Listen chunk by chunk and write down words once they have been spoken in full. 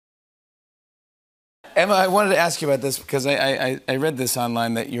Emma, I wanted to ask you about this because I read this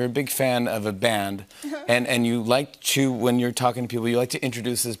online that you're a big fan of a band, and you like to, when you're talking to people, you like to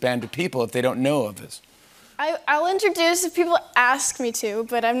introduce this band to people if they don't know of this. I'll introduce if people ask me to,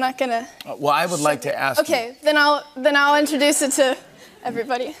 but I'm not gonna. Well, I would like to ask Okay, you. then I'll introduce it to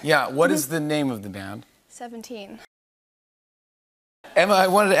everybody. Yeah, what is the name of the band? 17. Emma, I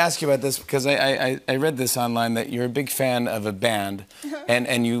wanted to ask you about this because I read this online that you're a big fan of a band,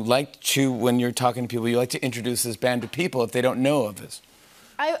 and you like to, when you're talking to people, you like to introduce this band to people if they don't know of this.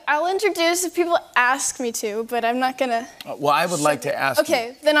 I'll introduce if people ask me to, but I'm not gonna. Well, I would like to ask you.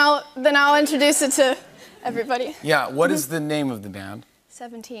 Okay, then I'll introduce it to everybody. Yeah, what is the name of the band?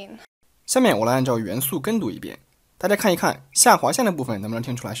 17. 下面我来按照元素跟读一遍，大家看一看下划线的部分能不能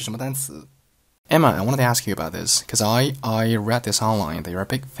听出来是什么单词。Emma, I wanted to ask you about this because I read this online that you're a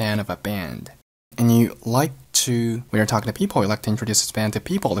big fan of a band. And you like to, when you're talking to people, you like to introduce this band to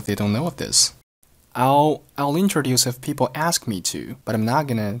people if they don't know of this. I'll introduce if people ask me to, but I'm not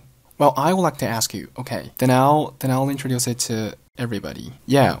gonna. Well, I would like to ask you. Okay, then I'll introduce it to everybody.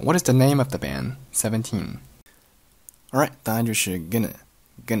 Yeah, what is the name of the band? 17. Alright, 答案就是 gonna.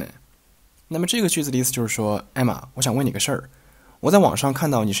 那么这个句子的意思就是说 ，Emma， 我想问你个事儿。我在网上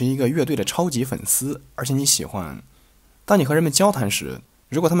看到你是一个乐队的超级粉丝，而且你喜欢。当你和人们交谈时，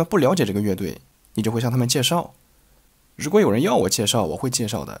如果他们不了解这个乐队，你就会向他们介绍。如果有人要我介绍，我会介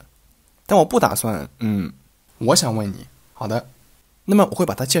绍的。但我不打算，我想问你，好的，那么我会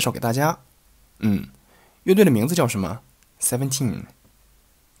把它介绍给大家。乐队的名字叫什么 ？17。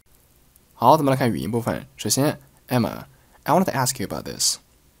好，咱们来看语音部分。首先 ，Emma， I wanted to ask you about this。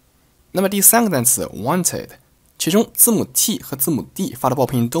那么第三个单词 wanted。其中字母 T 和字母 D 发的爆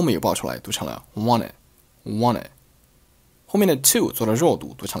拼都没有爆出来，读成了 wanted。后面的 to 做了弱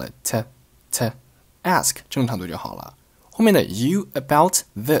读，读成了 t。ask 正常读就好了。后面的 you about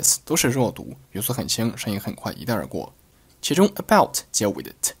this 都是弱读，语速很轻，声音很快，一带而过。其中 about 结尾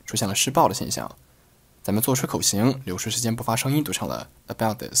的 t 出现了失爆的现象。咱们做出口型，留出时间不发声音，读成了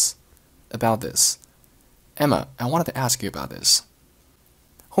about this。Emma, I wanted to ask you about this。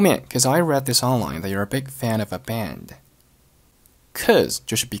后面 cause I read this online that you're a big fan of a band. Cause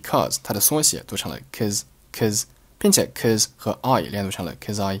就是 because 它的缩写读成了 cause， 并且 cause 和 I 连读成了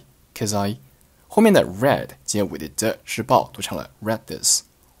cause I。后面的 read 结尾的的是爆，读成了 read this。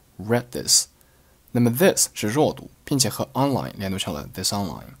那么 this 是弱读，并且和 online 连读成了 this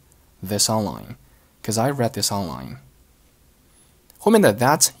online。Cause I read this online。后面的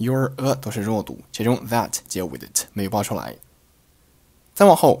that your a 都是弱读，其中 that 结尾的 t 没有爆出来。再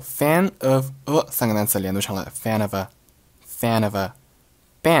往后 fan of a 三个单词连读成了 fan of a。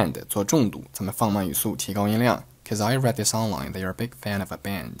 band 做重读，咱们放慢语速，提高音量。Cause I read this online that you're a big fan of a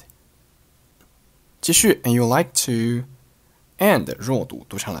band。 继续 and you like to and 弱读，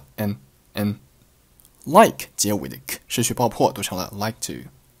读成了 n。 like 结尾的 k 失去爆破，读成了 like to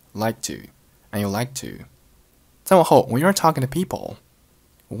and you like to。 再往后 when you're talking to people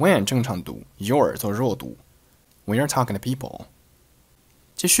when 正常读， you're 做弱读， when you're talking to people。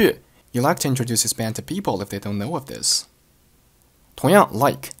继续 you like to introduce this band to people if they don't know of this。 同样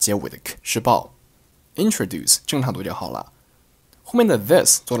like 结尾的 k 是爆， introduce 正常读就好了。后面的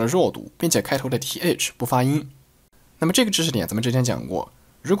this 做了弱读，并且开头的 th 不发音。那么这个知识点咱们之前讲过，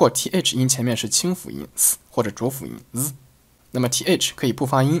如果 th 音前面是清辅音 s 或者浊辅音 z， 那么 th 可以不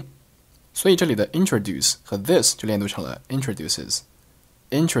发音，所以这里的 introduce 和 this 就连读成了 introduces。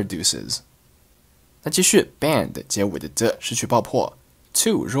 那继续 band 结尾的的失去爆破，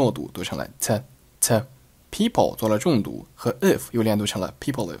 to 弱读读成了 t。 people 做了重读，和 if 又连读成了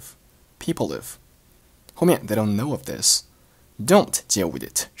people if。 后面 they don't know of this， don't 结尾的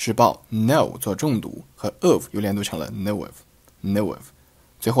t 是爆， know 做重读，和 of 又连读成了 know of。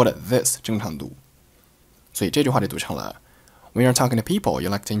 最后的 this 正常读，所以这句话就读成了 When you're talking to people, you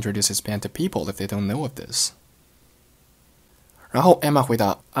like to introduce this band to people if they don't know of this。 然后 Emma 回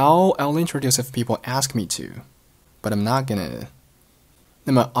答 I'll introduce if people ask me to, but I'm not gonna。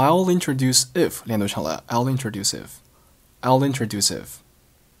 那么 I'll introduce if 连读成了 I'll introduce if。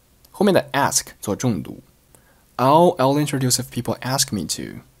 后面的 ask 做重读， I'll introduce if people ask me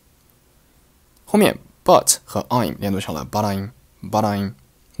to。 后面 but 和 I'm 连读成了 but I'm。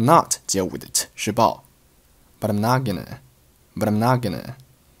 not 结尾的 t 是爆， but I'm not gonna。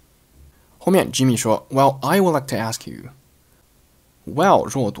 后面 Jimmy 说 Well, I would like to ask you。 Well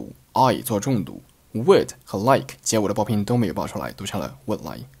弱读， I 做重读， would 和 like 结尾的爆拼都没有爆出来，读成了 would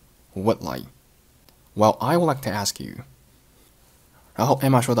like。 Well, I would like to ask you。 然后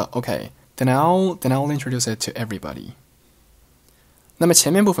Emma 说的 OK, then I'll introduce it to everybody。 那么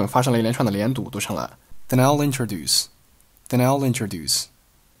前面部分发生了一连串的连读，读成了 Then I'll introduce。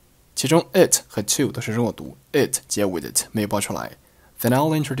其中 it 和 to 都是弱读 ，it 结 with it 没有爆出来。Then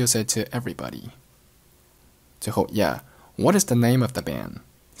I'll introduce it to everybody. 最后 ，what is the name of the band?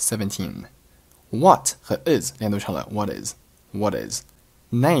 17. What 和 is 连读成了 what is.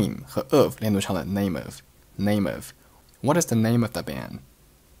 Name 和 of 连读成了 name of. What is the name of the band?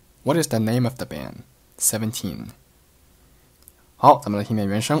 What is the name of the band? 17. 好，咱们来听一遍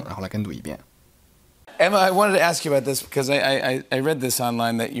原声，然后来跟读一遍。Emma, I wanted to ask you about this because I read this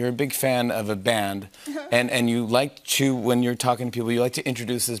online that you're a big fan of a band, and you like to, when you're talking to people, you like to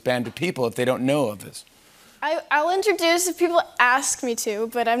introduce this band to people if they don't know of this. I'll introduce if people ask me to,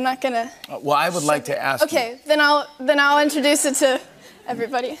 but I'm not gonna. Well, I would like to ask Okay, you. then I'll introduce it to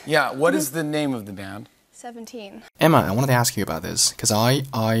everybody. Yeah, what is the name of the band? 17. Emma, I wanted to ask you about this because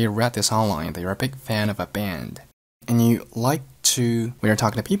I read this online that you're a big fan of a band. And you like to, when you're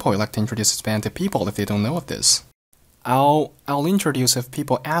talking to people, you like to introduce this band to people if they don't know of this. I'll introduce if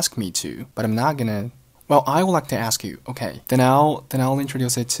people ask me to, but I'm not gonna. Well, I would like to ask you. Okay, then I'll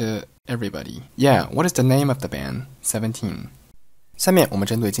introduce it to everybody. Yeah, what is the name of the band? 17. 下面我们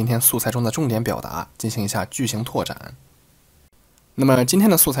针对今天素材中的重点表达进行一下句型拓展。那么今天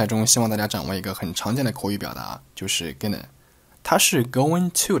的素材中，希望大家掌握一个很常见的口语表达，就是 gonna， 它是 going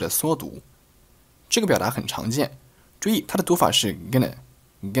to 的缩读。这个表达很常见。注意，它的读法是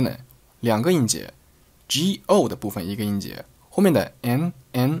gonna 两个音节 ，go 的部分一个音节，后面的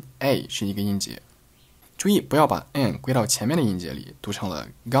n、a 是一个音节。注意不要把 n 归到前面的音节里，读成了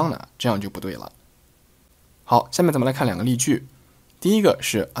gonna， 这样就不对了。好，下面咱们来看两个例句。第一个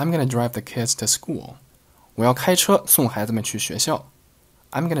是 I'm gonna drive the kids to school， 我要开车送孩子们去学校。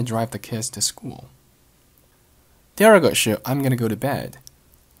I'm gonna drive the kids to school。第二个是 I'm gonna go to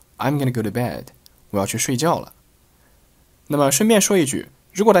bed，I'm gonna go to bed， 我要去睡觉了。那么顺便说一句，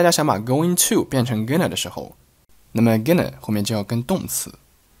如果大家想把 going to 变成 gonna 的时候，那么 gonna 后面就要跟动词。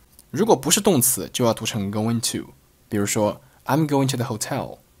如果不是动词，就要读成 going to。比如说 I'm going to the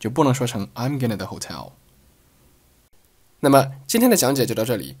hotel， 就不能说成 I'm gonna the hotel。那么今天的讲解就到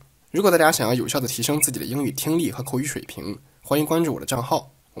这里。如果大家想要有效的提升自己的英语听力和口语水平，欢迎关注我的账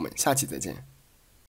号。我们下期再见。